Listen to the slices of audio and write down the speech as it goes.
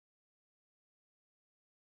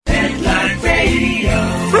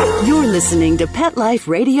You're listening to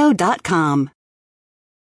PetLifeRadio.com.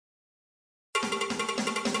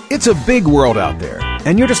 It's a big world out there,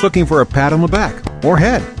 and you're just looking for a pat on the back or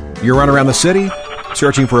head. You run around the city,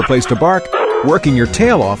 searching for a place to bark, working your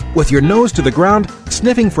tail off with your nose to the ground,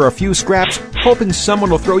 sniffing for a few scraps, hoping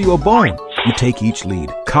someone will throw you a bone. You take each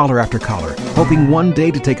lead, collar after collar, hoping one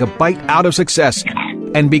day to take a bite out of success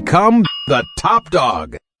and become the top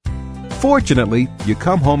dog. Fortunately, you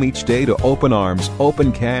come home each day to open arms,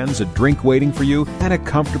 open cans, a drink waiting for you, and a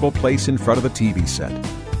comfortable place in front of the TV set.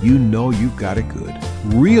 You know you've got it good,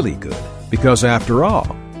 really good, because after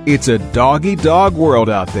all, it's a doggy-dog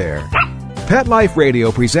world out there. Pet Life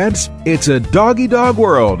Radio presents It's a Doggy Dog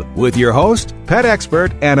World with your host, pet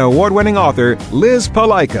expert, and award-winning author Liz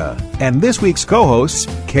Palaika, and this week's co-hosts,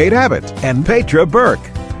 Kate Abbott and Petra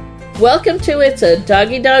Burke. Welcome to It's a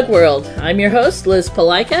Doggy Dog World. I'm your host, Liz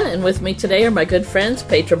Palaika, and with me today are my good friends,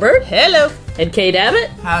 Petra Burke. Hello. And Kate Abbott.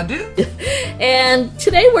 How do? And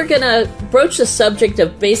today we're going to broach the subject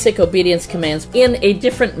of basic obedience commands in a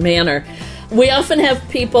different manner. We often have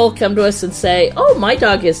people come to us and say, oh, my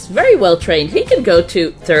dog is very well trained. He can go to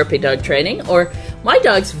therapy dog training. Or, my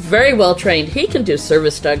dog's very well trained. He can do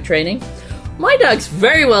service dog training. My dog's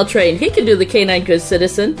very well trained. He can do the Canine Good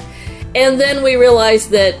Citizen. And then we realize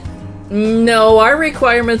that, no, our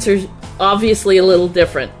requirements are obviously a little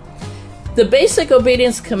different. The basic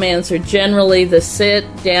obedience commands are generally the sit,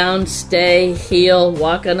 down, stay, heel,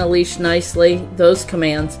 walk on a leash nicely, those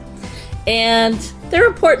commands. And they're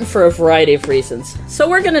important for a variety of reasons. So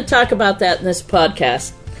we're going to talk about that in this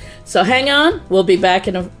podcast. So hang on. We'll be back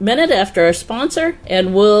in a minute after our sponsor,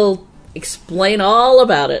 and we'll explain all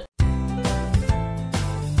about it.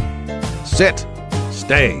 Sit.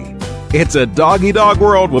 Stay. It's a Doggy Dog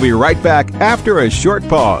World. We'll be right back after a short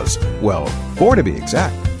pause. Well, 4 to be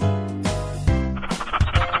exact.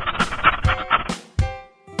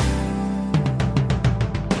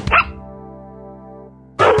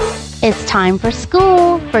 It's time for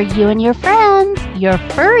school for you and your friends, your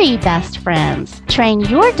furry best friends. Train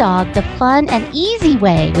your dog the fun and easy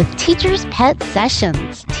way with Teacher's Pet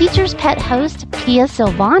Sessions. Teacher's Pet host Pia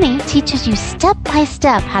Silvani teaches you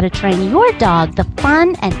step-by-step how to train your dog the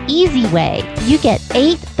fun and easy way. You get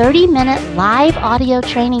 8 30-minute live audio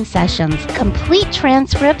training sessions, complete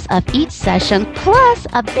transcripts of each session, plus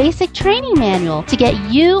a basic training manual to get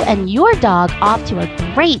you and your dog off to a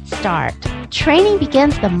great start. Training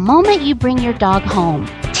begins the moment you bring your dog home.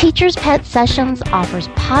 Teacher's Pet Sessions offers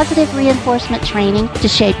positive reinforcement training to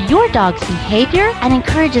shape your dog's behavior and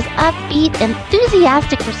encourages upbeat,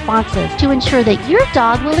 enthusiastic responses to ensure that your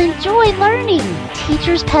dog will enjoy learning.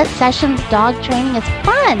 Teacher's Pet Sessions dog training is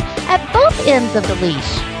fun at both ends of the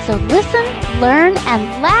leash. So listen, learn,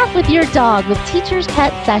 and laugh with your dog with Teacher's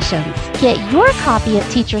Pet Sessions. Get your copy of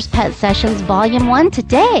Teacher's Pet Sessions Volume 1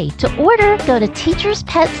 today. To order, go to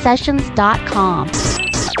teacherspetsessions.com.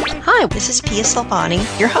 Hi, this is Pia Silvani,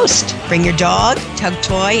 your host. Bring your dog, tug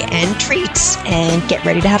toy, and treats, and get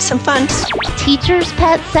ready to have some fun.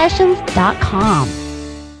 teacherspetsessions.com.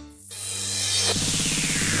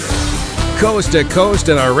 Coast to coast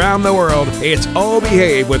and around the world, it's Oh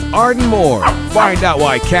Behave with Arden Moore. Find out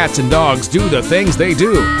why cats and dogs do the things they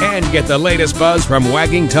do, and get the latest buzz from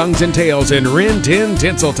wagging tongues and tails in Rin Tin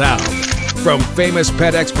Tinseltown. From famous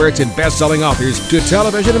pet experts and best-selling authors to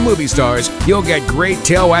television and movie stars, you'll get great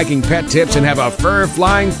tail-wagging pet tips and have a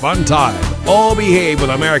fur-flying fun time. Oh Behave with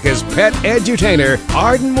America's pet edutainer,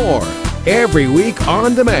 Arden Moore. Every week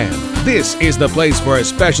on demand. This is the place for a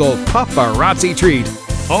special paparazzi treat.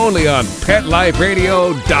 Only on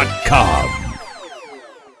PetLifeRadio.com.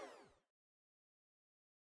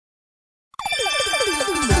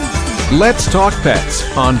 Let's talk pets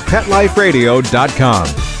on PetLifeRadio.com.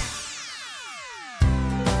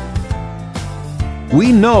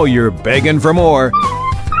 We know you're begging for more.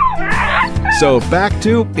 So back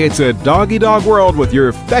to It's a Doggy Dog World with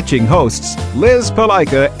your fetching hosts, Liz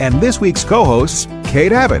Palaika, and this week's co-hosts,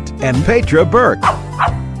 Kate Abbott and Petra Burke.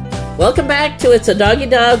 Welcome back to It's a Doggy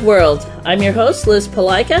Dog World. I'm your host, Liz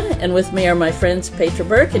Palaika, and with me are my friends Petra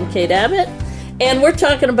Burke and Kate Abbott, and we're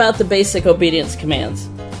talking about the basic obedience commands.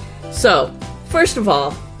 So, first of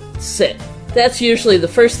all, sit. That's usually the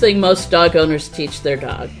first thing most dog owners teach their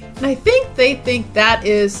dog. And I think they think that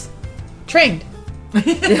is trained. My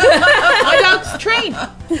dog's trained.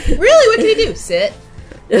 Really, what can he do? Sit.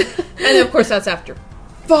 And then, of course, that's after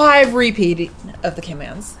 5 repeat of the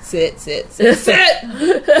commands. Sit, sit, sit, sit.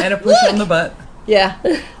 And a push on the butt. Yeah.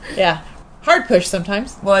 Yeah. Hard push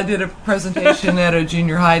sometimes. Well, I did a presentation at a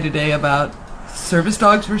junior high today about service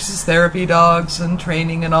dogs versus therapy dogs and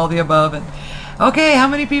training and all the above. And okay, how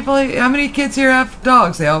many kids here have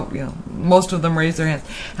dogs? They all, most of them raise their hands.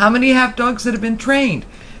 How many have dogs that have been trained?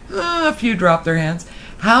 A few drop their hands.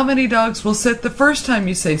 How many dogs will sit the first time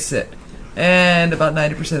you say sit? And about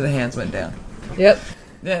 90% of the hands went down. Yep.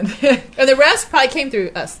 And the rest probably came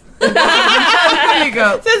through us. there you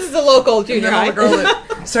go. This is a local junior The high. little girl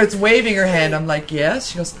that starts waving her hand. I'm like,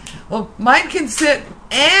 yes. She goes, well, mine can sit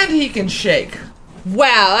and he can shake.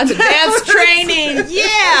 Wow, that's advanced training.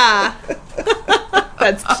 Yeah.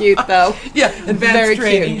 That's cute, though. Yeah, advanced Very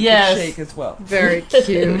training. cute. You Yes. can shake as well. Very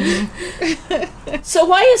cute. So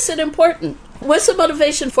why is it important? What's the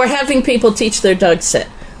motivation for having people teach their dog sit?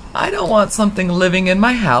 I don't want something living in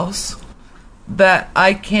my house that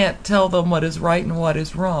I can't tell them what is right and what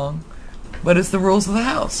is wrong. What is the rules of the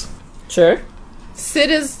house? Sure.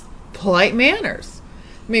 Sit is polite manners.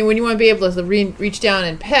 I mean, when you want to be able to reach down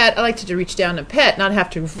and pet, I like to reach down and pet, not have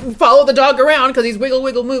to follow the dog around because he's wiggle,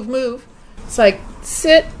 wiggle, move, move. It's like,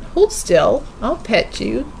 sit, hold still, I'll pet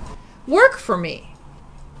you. Work for me.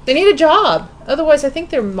 They need a job. Otherwise, I think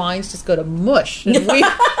their minds just go to mush. And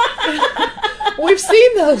we've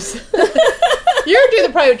seen those. You're doing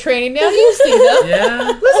the private training now. You've seen them.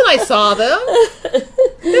 Yeah. Listen, I saw them.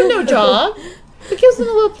 They have no job. It gives them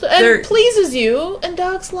a little... And pleases you, and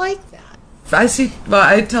dogs like that.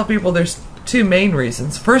 I tell people there's two main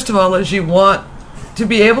reasons. First of all is you want to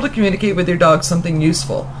be able to communicate with your dog something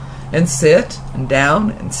useful. And sit, and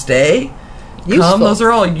down, and stay. Useful. Come, those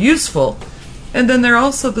are all useful. And then they're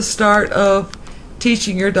also the start of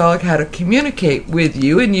teaching your dog how to communicate with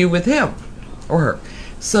you and you with him or her.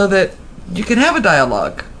 So that you can have a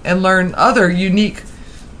dialogue and learn other unique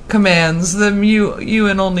commands that you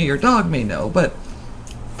and only your dog may know, but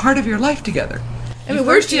part of your life together. I mean,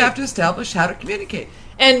 first you have to establish how to communicate.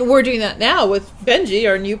 And we're doing that now with Benji,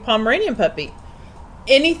 our new Pomeranian puppy.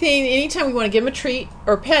 Anytime we want to give him a treat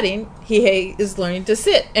or petting, he is learning to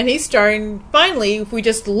sit. And he's starting, finally, if we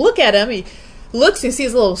just look at him, he looks and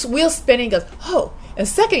sees a little wheel spinning, goes, oh. And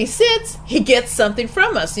the second he sits, he gets something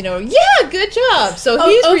from us. Yeah, good job. So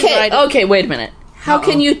he's rewriting. Okay, wait a minute. How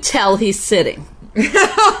can you tell he's sitting?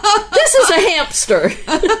 This is a hamster.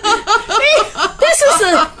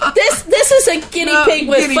 This is a guinea pig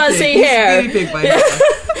with fuzzy hair. Guinea pig by now.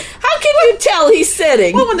 How can you tell he's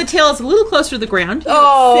sitting? Well, when the tail is a little closer to the ground,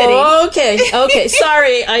 Oh, okay.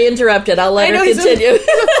 Sorry, I interrupted. I'll let her continue. He's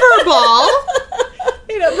a fur ball.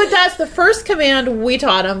 But that's the first command we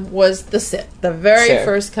taught him was the sit. The very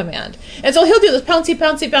first command. And so he'll do this pouncy,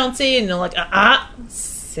 pouncy, pouncy, and like,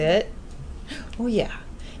 sit. Oh, yeah.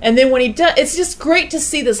 And then when he does, it's just great to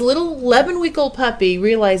see this little 11-week-old puppy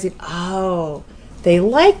realizing, oh, they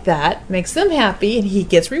like that, makes them happy, and he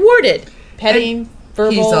gets rewarded. Petting,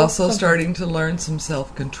 verbal. He's also starting to learn some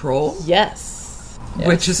self-control. Yes.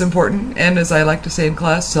 Which is important. And as I like to say in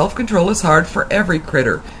class, self-control is hard for every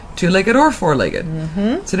critter, two-legged or four-legged. Mm-hmm.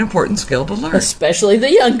 It's an important skill to learn. Especially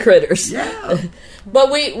the young critters. Yeah. But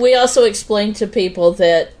we also explain to people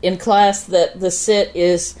that in class that the sit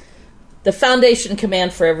is the foundation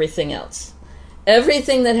command for everything else.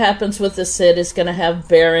 Everything that happens with the sit is going to have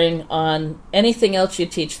bearing on anything else you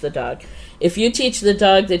teach the dog. If you teach the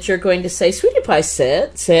dog that you're going to say, sweetie pie,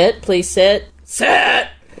 sit, please sit,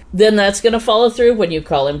 then that's going to follow through when you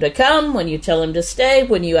call him to come, when you tell him to stay,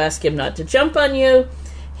 when you ask him not to jump on you.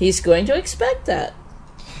 He's going to expect that.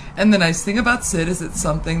 And the nice thing about sit is it's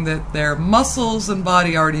something that their muscles and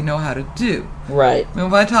body already know how to do. Right. I mean,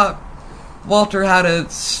 if I taught Walter how to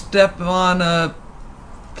step on a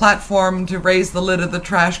platform to raise the lid of the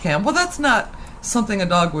trash can, well, that's not something a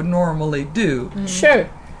dog would normally do. Mm-hmm. Sure.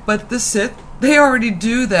 But the sit, they already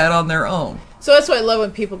do that on their own. So that's why I love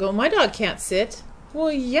when people go, my dog can't sit.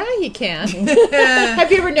 Well, yeah, he can.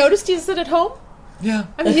 Have you ever noticed he sit at home? Yeah.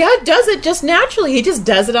 I mean, yeah, does it just naturally. He just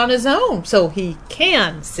does it on his own. So he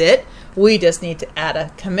can sit. We just need to add a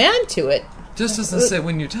command to it. Just doesn't sit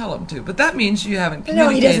when you tell him to. But that means you haven't No,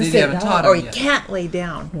 he communicated, doesn't you sit. haven't taught Or him he yet. can't lay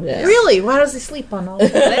down. Yes. Really? Why does he sleep on all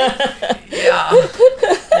of that? Yeah.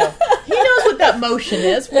 He knows what that motion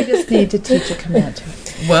is. We just need to teach a command to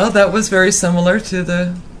it. Well, that was very similar to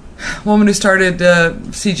the woman who started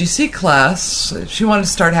CGC class. She wanted to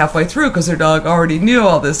start halfway through because her dog already knew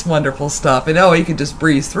all this wonderful stuff, and he could just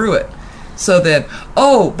breeze through it. So then,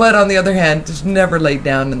 but on the other hand, just never laid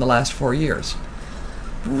down in the last 4 years.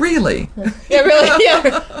 Really? Yeah, really?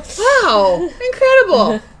 Yeah. Wow.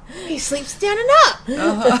 Incredible. He sleeps standing up.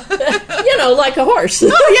 Like a horse.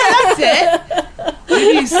 Oh, yeah, that's it.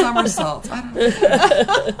 Maybe somersaults. I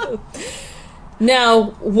don't know.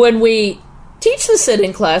 Now, when we teach the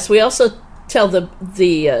sit-in class, we also tell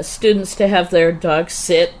the students to have their dogs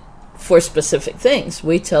sit for specific things.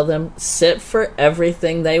 We tell them sit for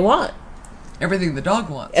everything they want. Everything the dog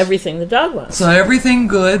wants. Everything the dog wants. So everything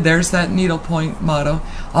good, there's that needlepoint motto.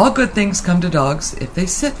 All good things come to dogs if they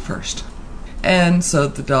sit first. And so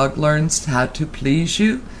the dog learns how to please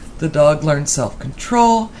you. The dog learns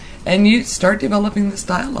self-control. And you start developing this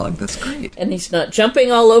dialogue. That's great. And he's not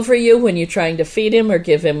jumping all over you when you're trying to feed him or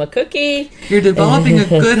give him a cookie. You're developing a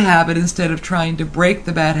good habit instead of trying to break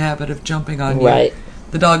the bad habit of jumping on you. Right.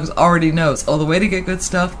 The dog already knows, the way to get good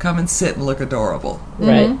stuff, come and sit and look adorable.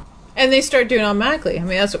 Right. And they start doing it automatically. I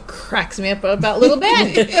mean, that's what cracks me up about little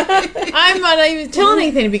Ben. I'm not even telling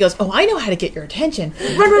anything. And he goes, oh, I know how to get your attention.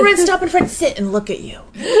 Run, stop in front, sit and look at you.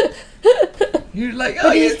 You're like,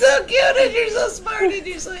 oh, you're so cute and you're so smart and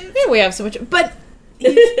you're so... Yeah, we have so much. But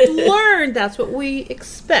he's learned that's what we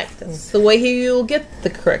expect. That's the way he will get the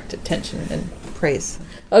correct attention and praise.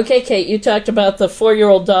 Okay, Kate, you talked about the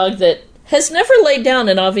 4-year-old dog that has never laid down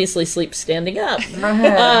and obviously sleeps standing up.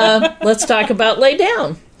 Let's talk about lay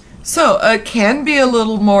down. So, it can be a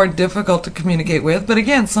little more difficult to communicate with, but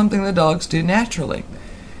again, something the dogs do naturally.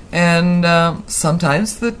 And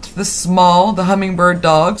sometimes the hummingbird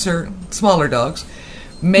dogs or smaller dogs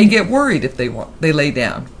may get worried if they lay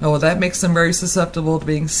down. Oh, well, that makes them very susceptible to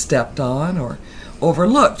being stepped on or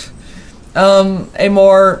overlooked. A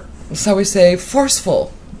more, shall we say,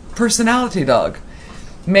 forceful personality dog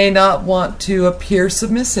may not want to appear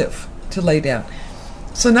submissive to lay down.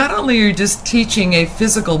 So not only are you just teaching a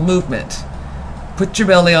physical movement, put your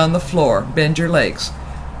belly on the floor, bend your legs,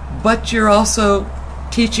 but you're also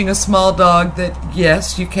teaching a small dog that,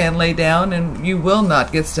 yes, you can lay down and you will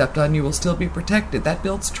not get stepped on, you will still be protected. That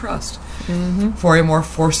builds trust. Mm-hmm. For a more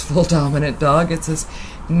forceful, dominant dog, it says,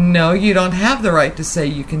 no, you don't have the right to say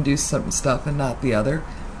you can do some stuff and not the other.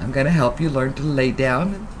 I'm going to help you learn to lay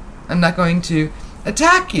down. I'm not going to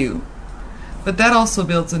attack you. But that also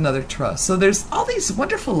builds another trust. So there's all these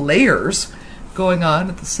wonderful layers going on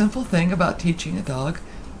at the simple thing about teaching a dog,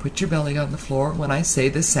 put your belly on the floor when I say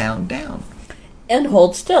the sound down. And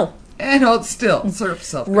hold still. And hold still. Sort of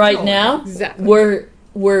self-control. Right now, Exactly.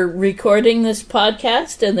 we're recording this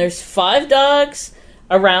podcast, and there's 5 dogs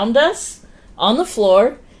around us on the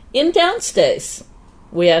floor in downstays.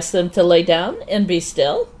 We ask them to lay down and be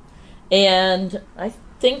still. And I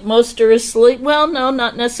think most are asleep. Well, no,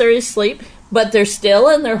 not necessarily asleep. But they're still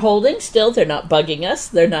and they're holding still. They're not bugging us.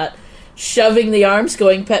 They're not shoving the arms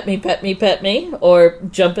going, pet me, pet me, pet me, or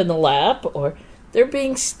jump in the lap, or they're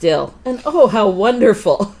being still. And oh, how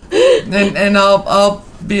wonderful. And I'll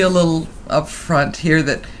be a little upfront here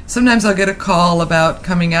that sometimes I'll get a call about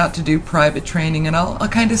coming out to do private training, and I'll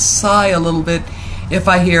kind of sigh a little bit if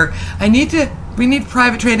I hear, we need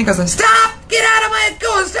private training, because stop, get out of my,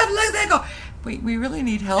 go, stop, let that go. We really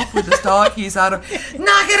need help with this dog. He's out of...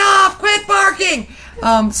 Knock it off! Quit barking!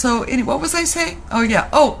 So, anyway, what was I saying? Oh, yeah.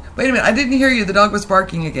 Oh, wait a minute. I didn't hear you. The dog was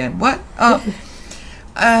barking again. What?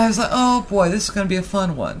 I was like, oh, boy, this is going to be a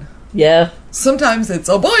fun one. Yeah. Sometimes it's,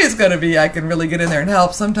 oh, boy, it's going to be. I can really get in there and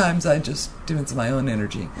help. Sometimes I just do it to my own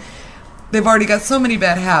energy. They've already got so many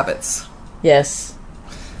bad habits. Yes.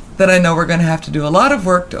 That I know we're going to have to do a lot of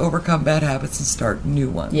work to overcome bad habits and start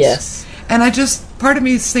new ones. Yes. And part of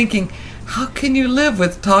me is thinking... How can you live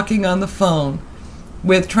with talking on the phone,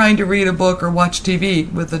 with trying to read a book or watch TV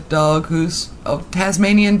with a dog who's a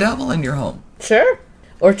Tasmanian devil in your home? Sure.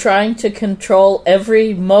 Or trying to control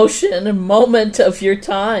every motion and moment of your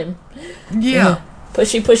time. Yeah.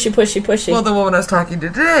 Pushy, pushy, pushy, pushy. Well, the woman I was talking to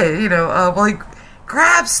today, he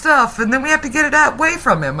grabs stuff and then we have to get it away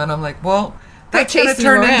from him. And I'm like, well, that's going to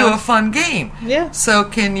turn into a fun game. Yeah. So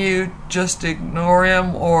can you just ignore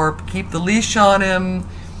him or keep the leash on him?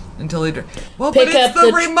 Until he... Well, but it's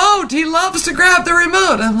the remote. He loves to grab the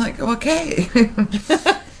remote. I'm like, okay.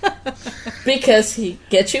 Because he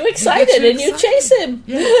gets you excited and you chase him.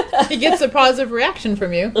 Yeah. He gets a positive reaction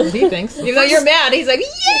from you, he thinks. Even though you're mad, he's like,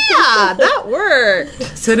 yeah, that worked.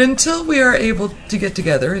 Said until we are able to get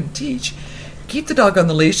together and teach, keep the dog on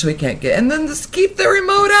the leash so he can't get... And then just keep the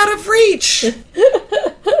remote out of reach.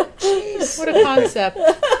 Jeez. What a concept.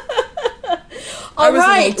 All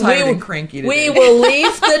right, a little tired and cranky today. We will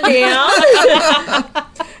leave the down.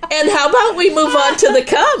 And how about we move on to the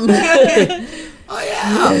come? Oh,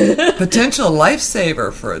 yeah. Potential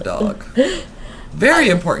lifesaver for a dog. Very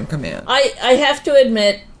important command. I have to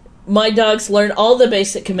admit, my dogs learn all the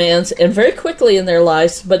basic commands and very quickly in their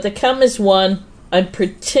lives, but the come is one I'm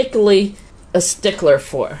particularly a stickler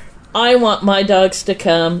for. I want my dogs to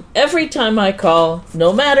come every time I call,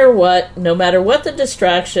 no matter what the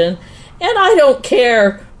distraction. And I don't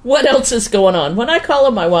care what else is going on. When I call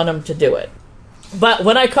them, I want them to do it. But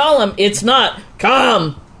when I call them, it's not,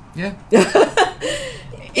 come. Yeah. And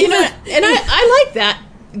I like that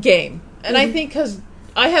game. And I think because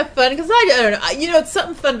I have fun because I don't know. You know, it's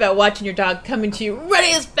something fun about watching your dog coming to you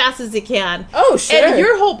running as fast as he can. Oh, sure. And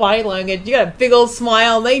your whole body language, you got a big old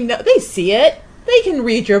smile. They know, they see it. They can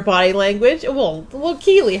read your body language. Well,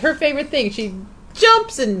 Keely, her favorite thing, she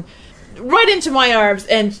jumps and right into my arms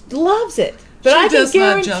and loves it. But she does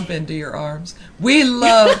not jump into your arms. We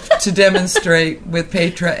love to demonstrate with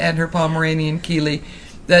Petra and her Pomeranian Keely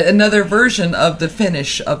that another version of the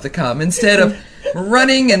finish of the come. Instead of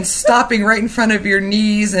running and stopping right in front of your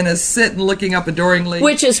knees in a sit and looking up adoringly.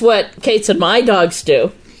 Which is what Kate's and my dogs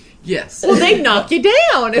do. Yes. Well, they knock you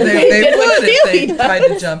down. They would if they tried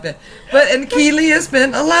to jump in. And Keely has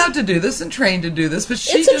been allowed to do this and trained to do this, but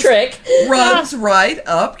she It's a trick. runs right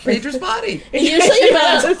up Petra's body. Usually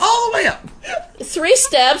about All the way up. 3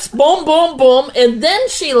 steps, boom, boom, boom, and then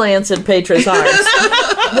she lands in Petra's arms.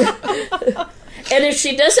 And if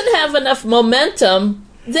she doesn't have enough momentum,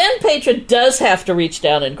 then Petra does have to reach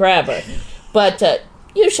down and grab her. But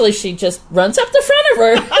usually she just runs up the front of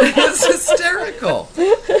her. It's hysterical.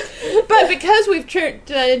 But because we've turned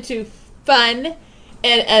that into fun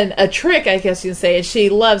and a trick, I guess you can say, and she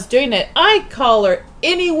loves doing it, I call her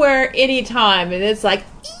anywhere, anytime, and it's like,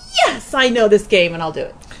 yes, I know this game, and I'll do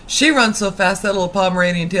it. She runs so fast that little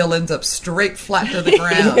Pomeranian tail ends up straight flat to the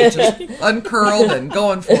ground, just uncurled and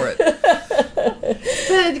going for it.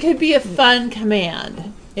 But it could be a fun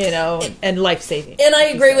command, you know, and life-saving. And I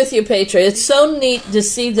agree with you, Petra. It's so neat to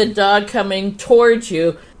see the dog coming towards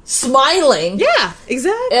you, smiling. Yeah,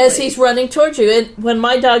 exactly. As he's running towards you. And when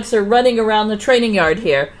my dogs are running around the training yard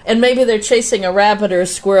here, and maybe they're chasing a rabbit or a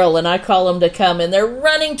squirrel, and I call them to come, and they're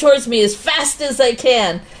running towards me as fast as they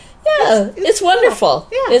can. Yeah, it's wonderful. Cool.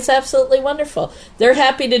 Yeah. It's absolutely wonderful. They're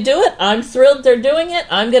happy to do it. I'm thrilled they're doing it.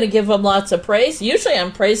 I'm going to give them lots of praise. Usually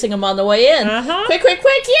I'm praising them on the way in. Quick, quick,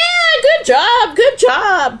 quick. Yeah, good job, good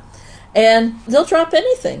job. And they'll drop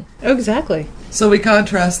anything. Oh, exactly. So we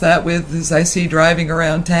contrast that with, as I see driving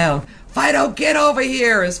around town, Fido, get over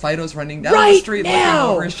here, as Fido's running down the street looking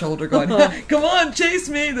over his shoulder going, come on, chase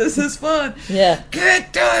me, this is fun. Yeah.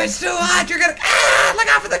 Get to it's too hot, you're going to, look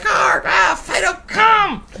out for the car. Fido,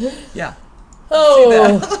 come. Yeah.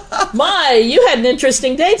 Oh, my, you had an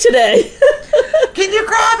interesting day today. Can you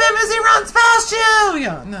grab him as he runs past you?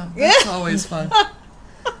 Yeah, no, that's always fun.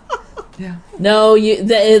 Yeah. No,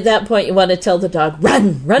 at that point you want to tell the dog,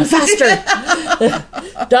 run faster.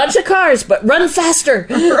 Dodge the cars, but run faster.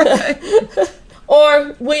 Right.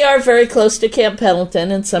 Or we are very close to Camp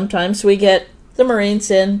Pendleton, and sometimes we get the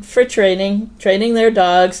Marines in for training their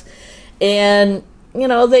dogs. And, you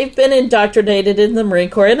know, they've been indoctrinated in the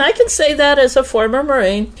Marine Corps, and I can say that as a former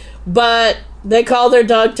Marine, but they call their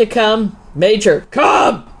dog to come, Major,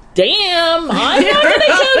 come! Damn, I'm not going to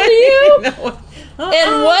come to you.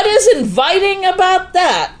 And what is inviting about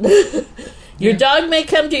that? Your dog may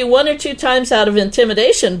come to you 1 or 2 times out of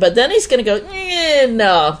intimidation, but then he's going to go,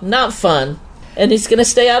 no, not fun. And he's going to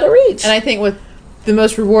stay out of reach. And I think with the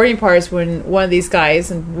most rewarding part is when one of these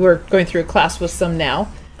guys, and we're going through a class with some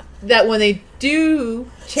now, that when they do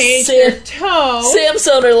change their tone. Sam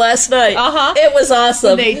Soder last night. It was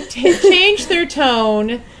awesome. When they change their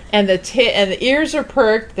tone and the ears are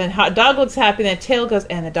perked, then dog looks happy, then the tail goes,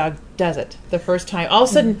 and the dog does it the first time. All of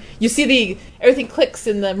a sudden, you see everything clicks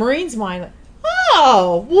in the Marine's mind. Like,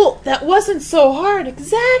 oh, well, that wasn't so hard.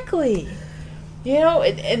 Exactly. You know,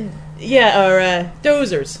 or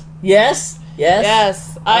dozers. Yes.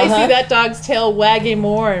 I see that dog's tail wagging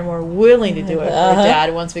more, and we're willing to do it for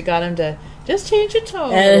Dad once we got him to just change the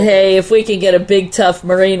tone. And hey, if we can get a big tough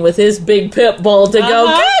Marine with his big pit bull to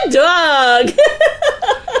go, good dog.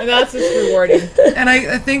 And that's just rewarding. And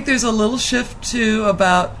I think there's a little shift too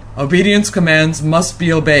about obedience commands must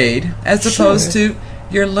be obeyed, as opposed to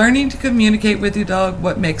you're learning to communicate with your dog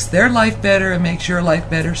what makes their life better and makes your life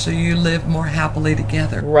better, so you live more happily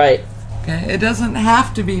together. Right. Okay, it doesn't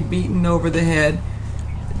have to be beaten over the head.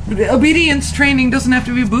 Obedience training doesn't have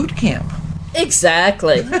to be boot camp.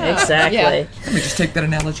 Exactly. Yeah. Let me just take that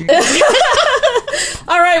analogy.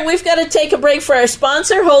 All right, we've got to take a break for our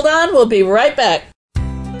sponsor. Hold on, we'll be right back.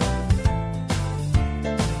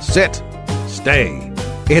 Sit. Stay.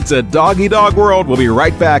 It's a dog-eat-dog world. We'll be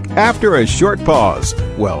right back after a short pause.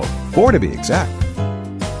 Well, 4 to be exact.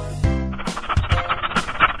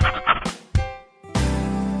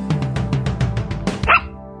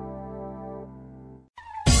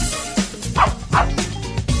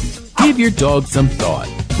 Give your dog some thought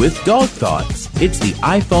with Dog Thoughts. It's the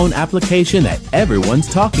iPhone application that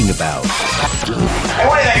everyone's talking about. Hey,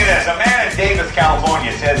 what do you think of this? A man in Davis,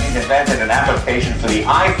 California says he's invented an application for the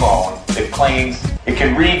iPhone that claims it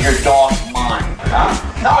can read your dog's mind. Huh?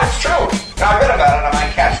 No, it's true. I read about it on my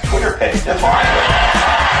cat's Twitter page. That's why.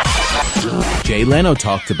 Jay Leno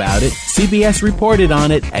talked about it, CBS reported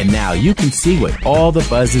on it, and now you can see what all the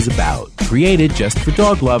buzz is about. Created just for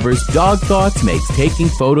dog lovers, Dog Thoughts makes taking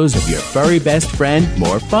photos of your furry best friend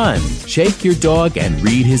more fun. Shake your dog and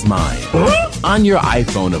read his mind. On your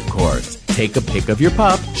iPhone, of course. Take a pic of your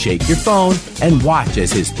pup, shake your phone, and watch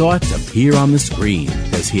as his thoughts appear on the screen.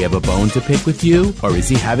 Does he have a bone to pick with you, or is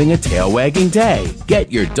he having a tail-wagging day? Get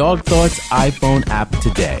your Dog Thoughts iPhone app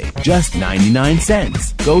today. Just 99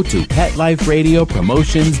 cents. Go to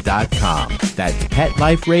PetLifeRadioPromotions.com. That's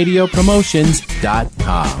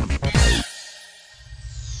PetLifeRadioPromotions.com.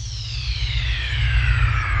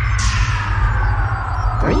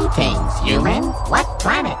 Greetings, humans. What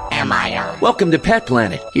planet am I on? Welcome to Pet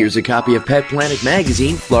Planet. Here's a copy of Pet Planet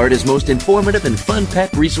Magazine, Florida's most informative and fun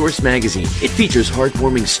pet resource magazine. It features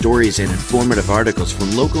heartwarming stories and informative articles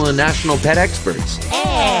from local and national pet experts.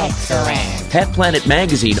 Excellent. Pet Planet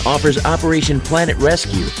Magazine offers Operation Planet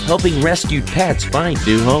Rescue, helping rescued pets find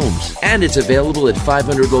new homes. And it's available at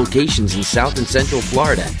 500 locations in South and Central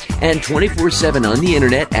Florida and 24/7 on the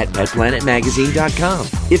internet at PetPlanetMagazine.com.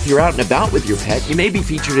 If you're out and about with your pet, you may be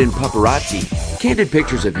featured in Paparazzi, candid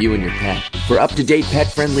pictures of you and your pet. For up-to-date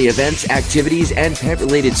pet-friendly events, activities, and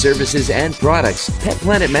pet-related services and products, Pet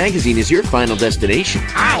Planet Magazine is your final destination.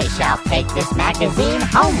 I shall take this magazine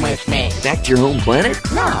home with me. Back to your home planet?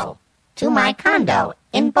 No, to my condo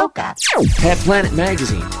in Boca. Pet Planet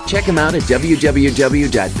Magazine. Check them out at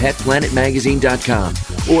www.petplanetmagazine.com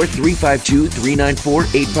or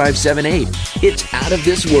 352-394-8578. It's out of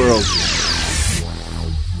this world.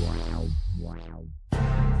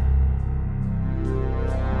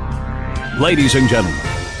 Ladies and gentlemen,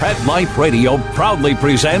 Pet Life Radio proudly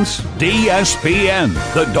presents DSPN,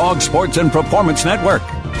 the Dog Sports and Performance Network.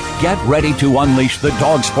 Get ready to unleash the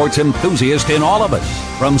dog sports enthusiast in all of us,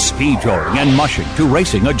 from speed joring and mushing to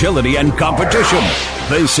racing, agility, and competition.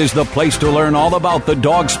 This is the place to learn all about the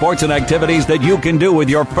dog sports and activities that you can do with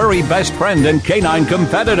your furry best friend and canine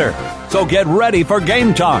competitor. So get ready for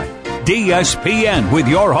game time. DSPN with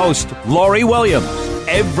your host, Lori Williams,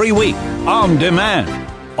 every week on demand.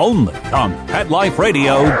 Only on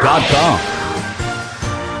PetLifeRadio.com.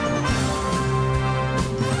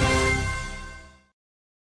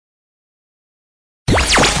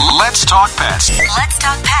 Let's talk pets. Let's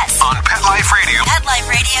talk pets On Pet Life Radio. Pet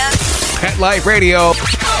Life Radio.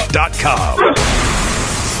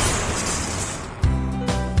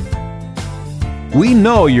 PetLifeRadio.com. We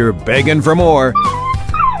know you're begging for more.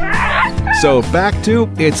 So back to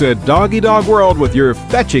It's a Doggy Dog World with your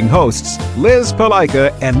fetching hosts, Liz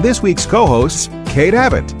Palika, and this week's co-hosts, Kate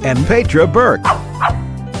Abbott and Petra Burke.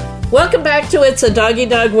 Welcome back to It's a Doggy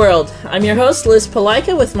Dog World. I'm your host, Liz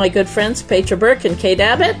Palika, with my good friends Petra Burke and Kate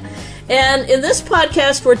Abbott. And in this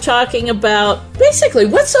podcast, we're talking about, basically,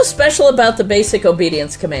 what's so special about the basic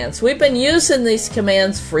obedience commands. We've been using these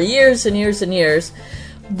commands for years and years and years,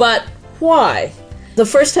 but why? The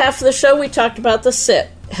first half of the show, we talked about the sit,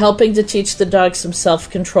 helping to teach the dog some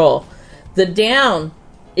self-control. The down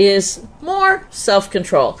is more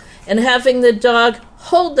self-control, and having the dog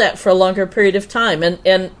hold that for a longer period of time. And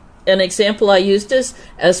an example I used is,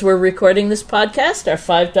 as we're recording this podcast, our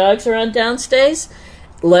 5 dogs are on down stays,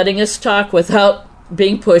 letting us talk without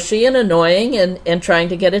being pushy and annoying and trying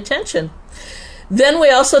to get attention. Then we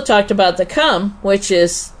also talked about the come, which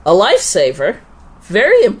is a lifesaver,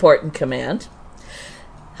 very important command.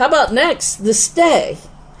 How about next, the stay?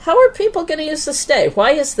 How are people going to use the stay?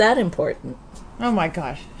 Why is that important? Oh my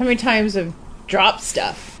gosh. How many times have dropped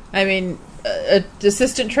stuff? I mean,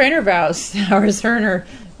 assistant trainer vows, Howard Turner,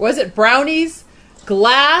 was it brownies,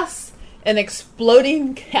 glass, an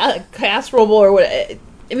exploding casserole bowl, or what? I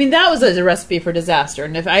mean, that was a recipe for disaster.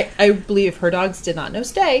 And if I believe if her dogs did not know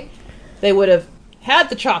stay, they would have had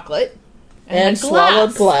the chocolate and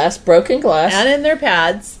swallowed glass, broken glass. And in their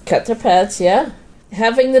pads. Cut their pads, yeah.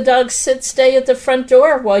 Having the dog stay at the front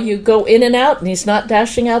door while you go in and out, and he's not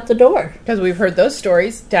dashing out the door. Because we've heard those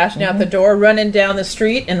stories, dashing out the door, running down the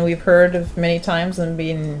street, and we've heard of many times them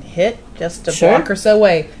being hit just a block or so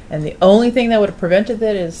away. And the only thing that would have prevented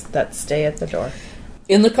it is that stay at the door.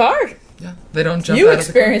 In the car. Yeah, they don't jump out of the car. You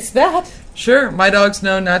experienced that. Sure, my dogs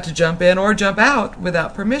know not to jump in or jump out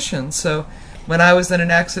without permission. So when I was in an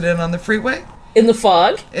accident on the freeway... In the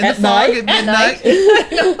fog? At midnight.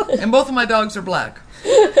 And both of my dogs are black.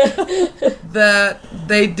 That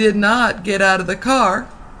they did not get out of the car,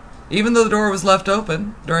 even though the door was left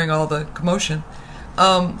open during all the commotion,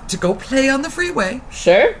 to go play on the freeway.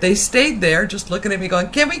 Sure. They stayed there just looking at me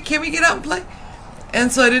going, can we get out and play? And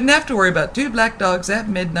so I didn't have to worry about 2 black dogs at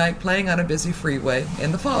midnight playing on a busy freeway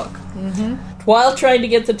in the fog. Mm-hmm. While trying to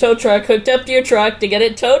get the tow truck hooked up to your truck to get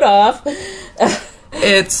it towed off.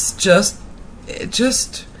 it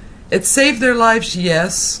saved their lives,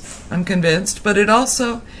 yes, I'm convinced, but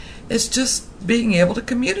it's just being able to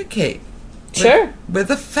communicate. Sure.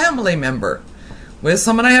 With a family member, with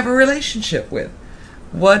someone I have a relationship with.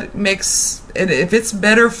 What makes it, if it's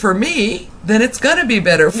better for me, then it's going to be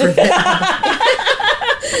better for them.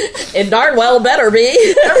 It darn well better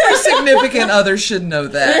be. Every significant other should know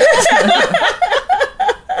that.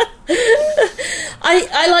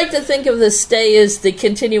 I like to think of the stay as the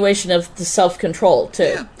continuation of the self-control, too.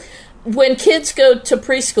 Yeah. When kids go to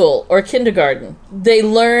preschool or kindergarten, they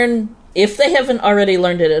learn, if they haven't already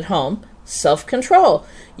learned it at home, self-control.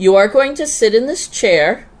 You are going to sit in this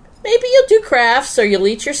chair. Maybe you'll do crafts or you'll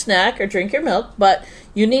eat your snack or drink your milk, but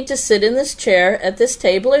you need to sit in this chair at this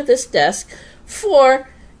table or this desk for,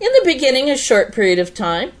 in the beginning, a short period of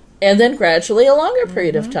time, and then gradually a longer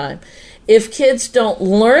period of time. If kids don't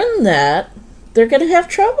learn that, they're going to have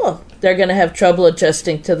trouble. They're going to have trouble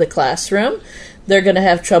adjusting to the classroom. They're going to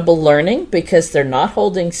have trouble learning because they're not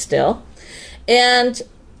holding still. And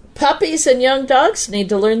puppies and young dogs need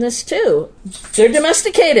to learn this too. They're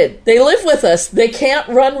domesticated. They live with us. They can't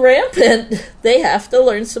run rampant. They have to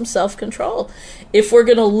learn some self-control. If we're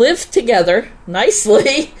going to live together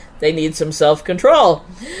nicely, they need some self-control.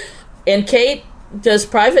 And Kate does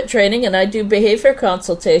private training, and I do behavior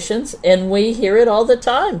consultations, and we hear it all the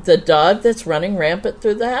time. The dog that's running rampant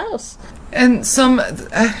through the house. And some...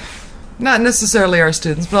 not necessarily our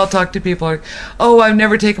students, but I'll talk to people like, oh, I've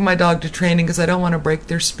never taken my dog to training because I don't want to break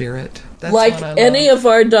their spirit. That's like any of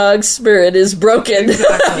our dogs' spirit is broken.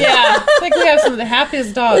 Exactly. Yeah, I think we have some of the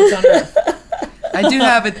happiest dogs on earth. I do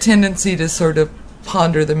have a tendency to sort of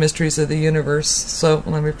ponder the mysteries of the universe, so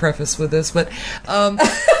let me preface with this, but talking...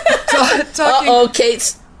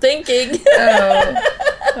 Kate's thinking.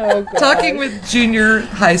 Talking with junior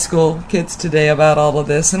high school kids today about all of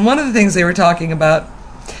this, and one of the things they were talking about,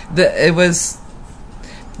 it was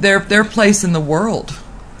their place in the world.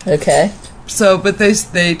 Okay. So, but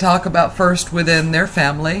they talk about first within their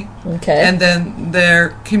family. Okay. And then their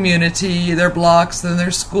community, their blocks, then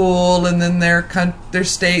their school, and then their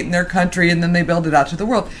state and their country, and then they build it out to the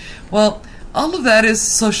world. Well, all of that is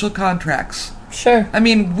social contracts. Sure. I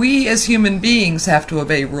mean, we as human beings have to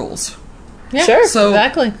obey rules. Yeah, sure. So,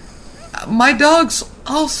 exactly. My dogs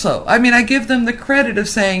also. I mean, I give them the credit of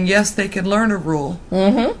saying, yes, they can learn a rule,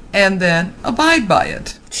 and then abide by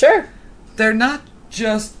it. Sure. They're not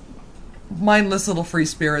just mindless little free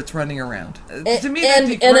spirits running around. To me,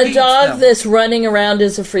 and a dog that's running around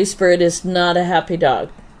as a free spirit is not a happy dog.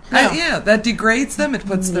 No. Yeah, that degrades them. It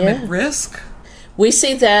puts them at risk. We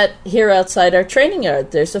see that here outside our training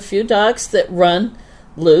yard. There's a few dogs that run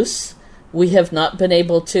loose. We have not been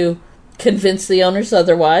able to convince the owners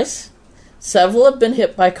otherwise. Several have been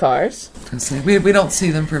hit by cars. We don't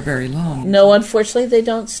see them for very long. No, unfortunately, they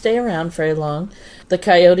don't stay around very long. The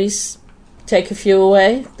coyotes take a few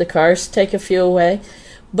away. The cars take a few away.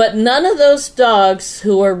 But none of those dogs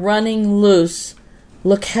who are running loose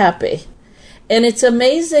look happy. And it's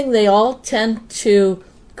amazing they all tend to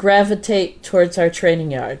gravitate towards our training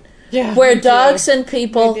yard. Yeah, where dogs and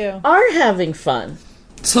people are having fun.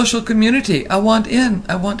 Social community. I want in.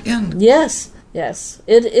 Yes.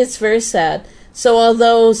 It's very sad. So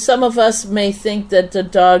although some of us may think that the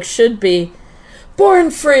dog should be born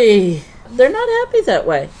free, they're not happy that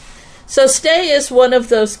way. So stay is one of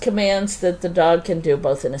those commands that the dog can do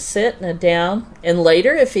both in a sit and a down, and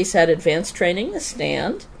later, if he's had advanced training, a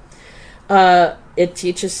stand. It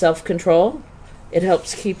teaches self-control. It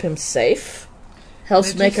helps keep him safe.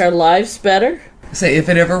 Helps make our lives better. Say, if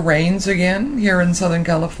it ever rains again here in Southern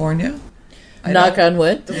California... Knock on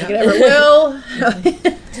wood. It ever will.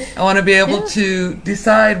 I want to be able to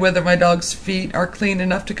decide whether my dog's feet are clean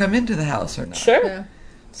enough to come into the house or not. Sure. Yeah.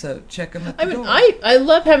 So check them at the door. I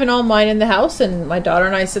love having all mine in the house, and my daughter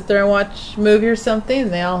and I sit there and watch a movie or something,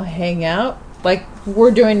 and they all hang out like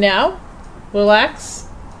we're doing now. Relax,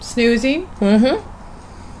 snoozing.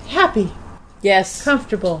 Happy. Yes.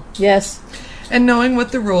 Comfortable. Yes. And knowing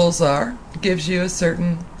what the rules are gives you a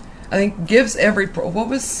certain... I think gives every... What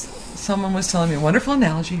was... Someone was telling me a wonderful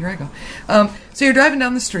analogy. Here I go. So you're driving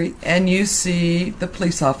down the street and you see the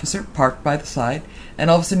police officer parked by the side, and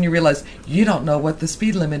all of a sudden you realize you don't know what the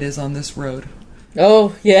speed limit is on this road.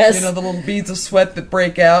 Oh, yes. You know, the little beads of sweat that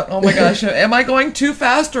break out. Oh my gosh, am I going too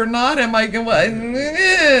fast or not? Am I going...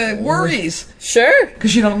 worries. Sure.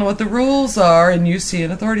 Because you don't know what the rules are, and you see an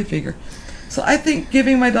authority figure. So I think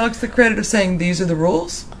giving my dogs the credit of saying these are the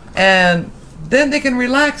rules, and then they can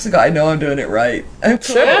relax and go, I know I'm doing it right. I'm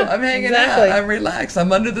cool. Sure. I'm hanging out. I'm relaxed.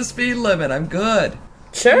 I'm under the speed limit. I'm good.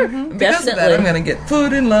 Sure, Because of that, I'm going to get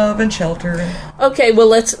food and love and shelter. Okay, well,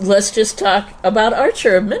 let's just talk about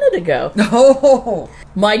Archer a minute ago. Oh.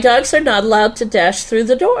 My dogs are not allowed to dash through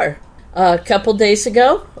the door. A couple days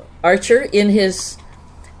ago, Archer, in his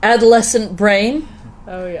adolescent brain,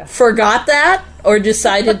 forgot that or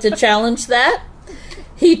decided to challenge that.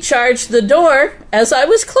 He charged the door as I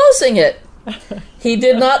was closing it. He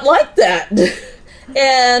did not like that.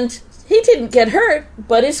 And he didn't get hurt,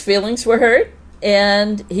 but his feelings were hurt,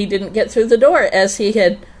 and he didn't get through the door as he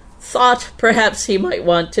had thought perhaps he might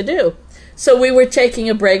want to do. So we were taking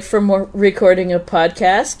a break from recording a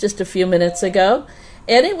podcast just a few minutes ago,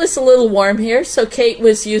 and it was a little warm here, so Kate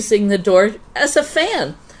was using the door as a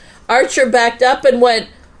fan. Archer backed up and went,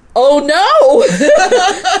 "Oh no!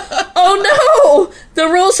 Oh no! The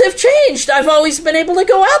rules have changed. I've always been able to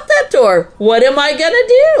go out that door. What am I going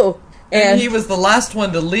to do?" And he was the last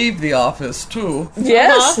one to leave the office, too.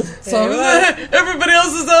 Yes. So everybody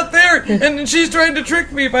else is out there, and she's trying to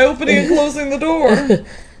trick me by opening and closing the door.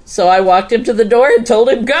 So I walked him to the door and told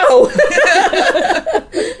him, go.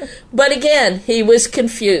 But again, he was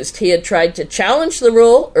confused. He had tried to challenge the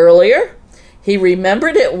rule earlier. He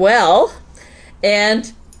remembered it well,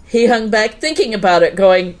 and he hung back thinking about it,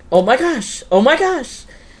 going, oh my gosh.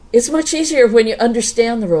 It's much easier when you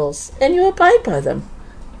understand the rules and you abide by them.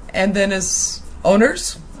 And then as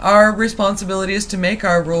owners, our responsibility is to make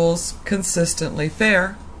our rules consistently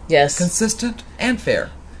fair. Yes. Consistent and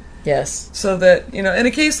fair. Yes. So that, in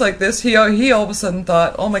a case like this, he all of a sudden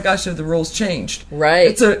thought, oh my gosh, have the rules changed?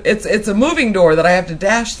 Right. It's a moving door that I have to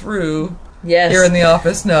dash through. Yes. Here in the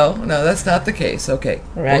office. No, that's not the case. Okay.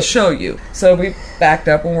 Right. We'll show you. So we backed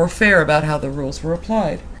up and were fair about how the rules were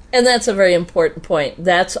applied. And that's a very important point.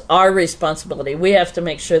 That's our responsibility. We have to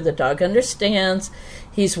make sure the dog understands.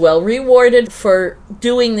 He's well rewarded for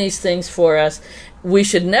doing these things for us. We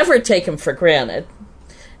should never take him for granted.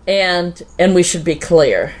 And we should be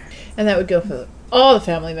clear. And that would go for all the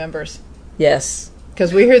family members. Yes.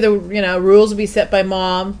 Because we hear the rules will be set by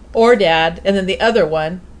mom or dad, and then the other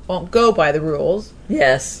one won't go by the rules.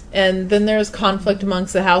 Yes. And then there's conflict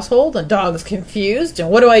amongst the household, and dog's confused, and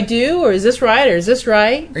what do I do? Or is this right? Or is this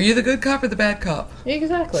right? Are you the good cop or the bad cop?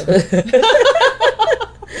 Exactly.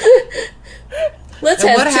 Let's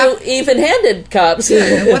have two even-handed cops.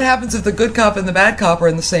 And what happens if the good cop and the bad cop are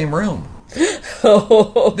in the same room?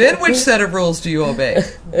 Then which set of rules do you obey?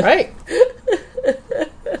 Right.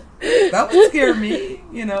 That would scare me,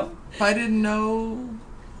 if I didn't know.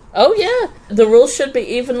 Oh, yeah. The rules should be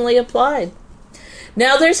evenly applied.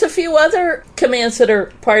 Now, there's a few other commands that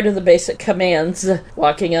are part of the basic commands.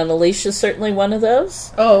 Walking on a leash is certainly one of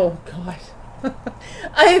those. Oh, God.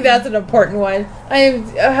 I think that's an important one.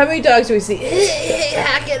 How many dogs do we see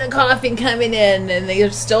hacking and coughing coming in, and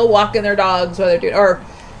they're still walking their dogs while they're doing, or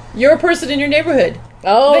you're a person in your neighborhood.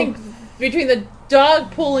 Oh. I think between the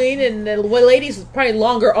dog pulling and the lady's probably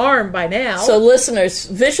longer arm by now. So listeners,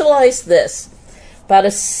 visualize this. About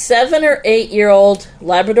a 7 or 8 year old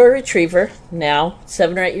Labrador Retriever, now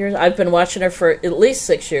 7 or 8 years. I've been watching her for at least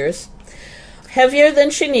 6 years. Heavier than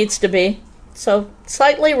she needs to be. So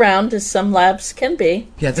slightly round as some labs can be.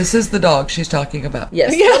 Yeah, this is the dog she's talking about.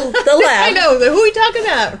 Yes, the lab. I know. Who are we talking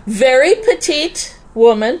about? Very petite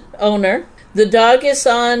woman, owner. The dog is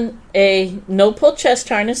on a no-pull chest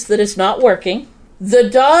harness that is not working. The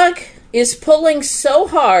dog is pulling so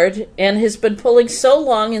hard and has been pulling so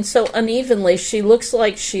long and so unevenly, she looks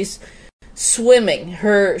like she's swimming.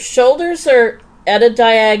 Her shoulders are at a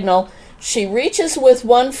diagonal. She reaches with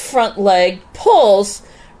one front leg, pulls,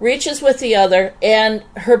 reaches with the other, and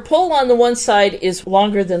her pull on the one side is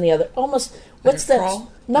longer than the other. Almost, what's that?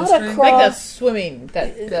 Crawl? Not a crawl. Like the swimming.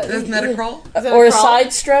 Isn't that a crawl? Or a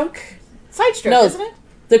side stroke? Side stroke, no, isn't it?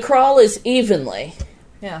 The crawl is evenly.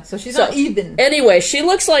 Yeah, so she's not even. Anyway, she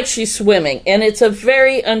looks like she's swimming, and it's a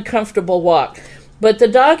very uncomfortable walk. But the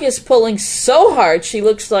dog is pulling so hard, she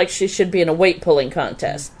looks like she should be in a weight pulling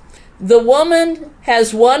contest. The woman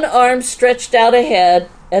has one arm stretched out ahead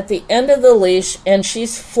at the end of the leash, and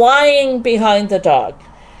she's flying behind the dog.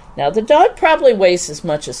 Now, the dog probably weighs as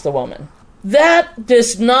much as the woman. That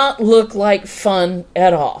does not look like fun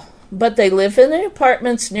at all. But they live in the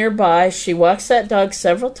apartments nearby. She walks that dog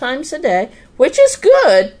several times a day, which is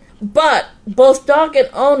good, but both dog and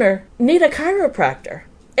owner need a chiropractor,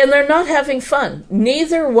 and they're not having fun.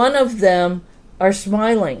 Neither one of them are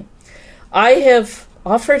smiling. I have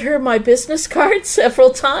offered her my business card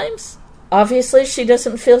several times. Obviously, she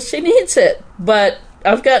doesn't feel she needs it, but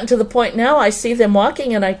I've gotten to the point now I see them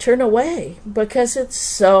walking and I turn away because it's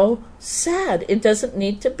so sad. It doesn't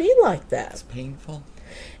need to be like that. It's painful.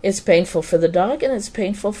 It's painful for the dog and it's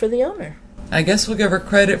painful for the owner. I guess we'll give her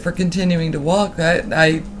credit for continuing to walk.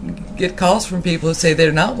 I get calls from people who say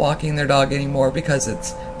they're not walking their dog anymore because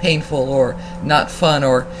it's painful or not fun,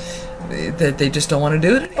 or that they just don't want to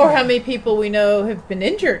do it anymore. Or how many people we know have been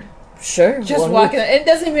injured. Sure. Just walking. And it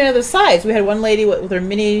doesn't even have the size. We had one lady with her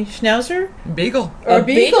mini schnauzer. Beagle. Or a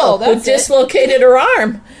beagle. Who dislocated her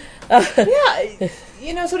arm. Yeah.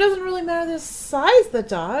 You know, so it doesn't really matter the size of the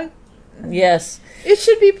dog. Yes. It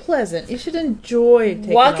should be pleasant. You should enjoy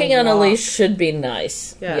taking walking on a walk. leash should be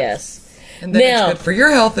nice. Yes. And then it's good for your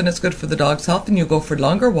health, and it's good for the dog's health, and you'll go for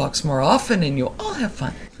longer walks more often, and you'll all have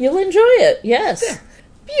fun. You'll enjoy it, yes. There.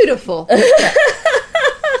 Beautiful.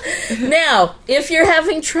 Now, if you're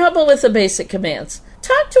having trouble with the basic commands,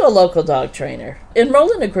 talk to a local dog trainer.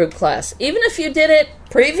 Enroll in a group class. Even if you did it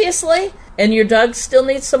previously and your dog still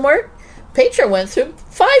needs some work, Petra went through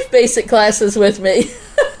 5 basic classes with me.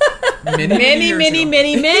 Many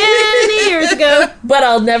years ago. But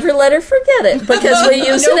I'll never let her forget it because we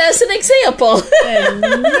use it as an example. And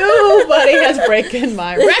nobody has broken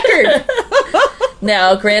my record.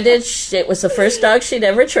 Now, granted, it was the first dog she'd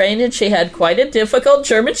ever trained, and she had quite a difficult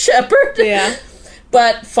German Shepherd. Yeah.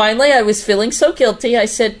 But finally, I was feeling so guilty, I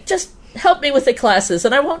said, just help me with the classes,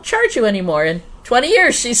 and I won't charge you anymore. In 20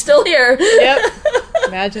 years, she's still here. Yep.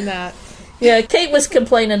 Imagine that. Yeah, Kate was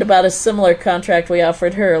complaining about a similar contract we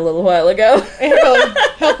offered her a little while ago.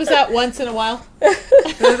 Help us out once in a while.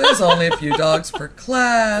 There's only a few dogs per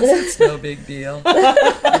class. It's no big deal.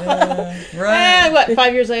 Right. And what,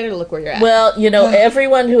 5 years later, look where you're at. Well, you know,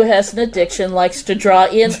 everyone who has an addiction likes to draw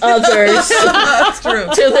in others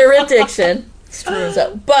to their addiction. It's true.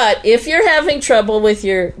 So, but if you're having trouble with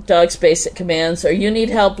your dog's basic commands, or you need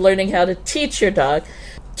help learning how to teach your dog,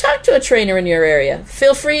 talk to a trainer in your area.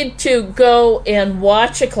 Feel free to go and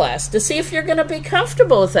watch a class to see if you're going to be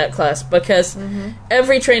comfortable with that class, because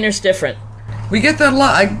every trainer's different. We get that a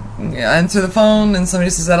lot. I answer the phone and somebody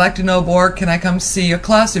says, I'd like to know more. Can I come see a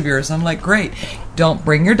class of yours? I'm like, great. Don't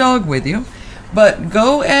bring your dog with you, but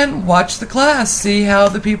go and watch the class. See how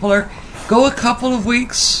the people are. Go a couple of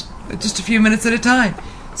weeks, just a few minutes at a time.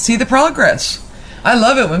 See the progress. I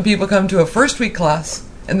love it when people come to a first week class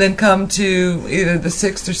and then come to either the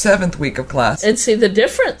 6th or 7th week of class. And see the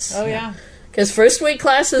difference. Oh, yeah. Because first week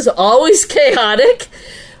class is always chaotic.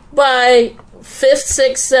 By 5th,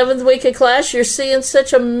 6th, 7th week of class, you're seeing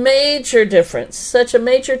such a major difference, such a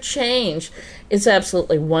major change. It's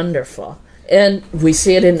absolutely wonderful. And we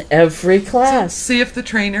see it in every class. See if the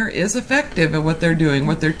trainer is effective at what they're doing,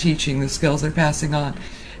 what they're teaching, the skills they're passing on.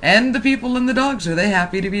 And the people and the dogs, are they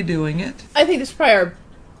happy to be doing it? I think this is probably our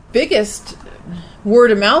biggest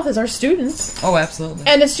word of mouth is our students. Oh, absolutely.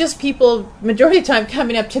 And it's just people, majority of the time,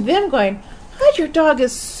 coming up to them going, "God, your dog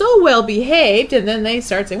is so well behaved," and then they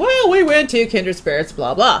start saying, "Well, we went to Kindred Spirits,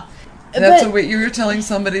 blah, blah." And that's what you were telling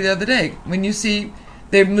somebody the other day. When you see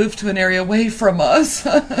they've moved to an area away from us,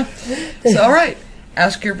 so all right,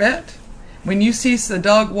 ask your vet. When you see the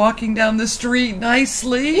dog walking down the street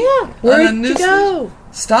nicely, where'd you go?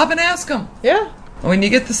 Stop and ask them. Yeah. When you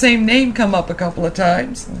get the same name come up a couple of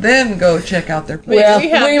times, then go check out their place. Well,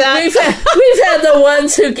 we've had the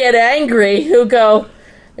ones who get angry, who go,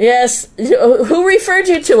 "Yes, who referred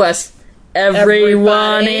you to us?"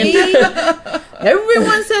 Everyone.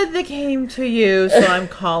 Everyone said they came to you, so I'm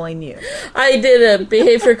calling you. I did a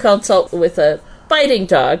behavior consult with a fighting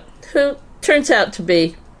dog who turns out to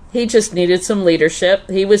be, he just needed some leadership.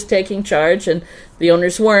 He was taking charge and the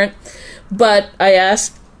owners weren't. But I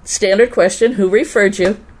asked, standard question, who referred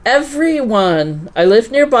you? Everyone. I lived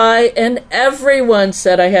nearby, and everyone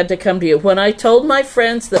said I had to come to you. When I told my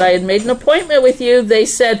friends that I had made an appointment with you, they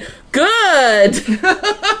said, "Good."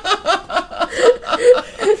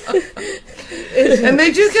 And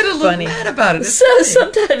they do get a little mad about it.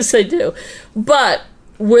 Sometimes they do. But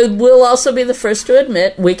we'll also be the first to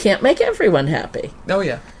admit we can't make everyone happy. Oh,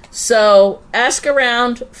 yeah. So ask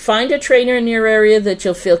around, find a trainer in your area that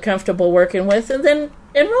you'll feel comfortable working with, and then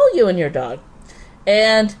enroll you and your dog.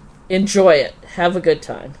 And enjoy it. Have a good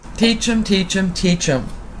time. Teach them, teach them, teach them.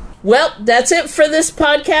 Well, that's it for this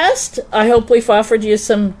podcast. I hope we've offered you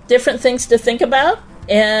some different things to think about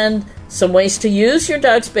and some ways to use your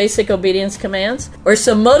dog's basic obedience commands, or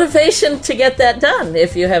some motivation to get that done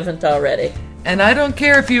if you haven't already. And I don't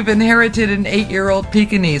care if you've inherited an 8-year-old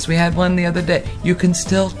Pekingese. We had one the other day. You can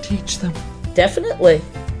still teach them. Definitely.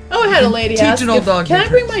 Oh, I had a lady Teach ask, an old dog "Can I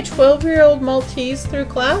bring my 12-year-old Maltese through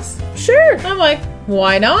class?" Sure. I'm like,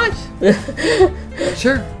 why not?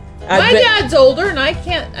 Sure. My dad's older, and I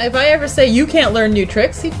can't. If I ever say you can't learn new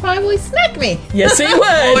tricks, he'd probably smack me. Yes, he would.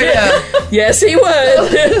 Oh, yeah. Yes, he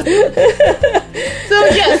would. So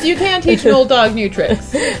yes, you can teach an old dog new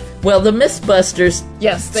tricks. Well, the Mythbusters...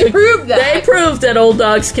 Yes, they proved that. They proved that old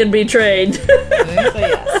dogs can be trained.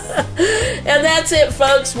 Yes. And that's it,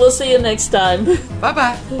 folks. We'll see you next time.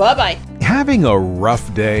 Bye-bye. Bye-bye. Having a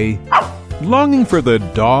rough day? Longing for the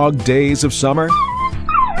dog days of summer?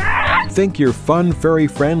 Think your fun furry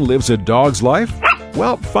friend lives a dog's life?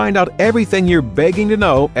 Well, find out everything you're begging to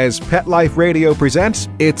know as Pet Life Radio presents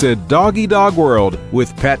It's a Doggy Dog World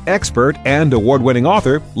with pet expert and award-winning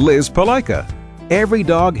author Liz Palaika. Every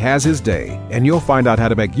dog has his day, and you'll find out how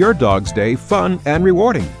to make your dog's day fun and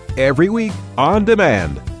rewarding. Every week, on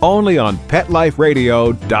demand, only on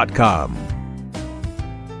PetLifeRadio.com.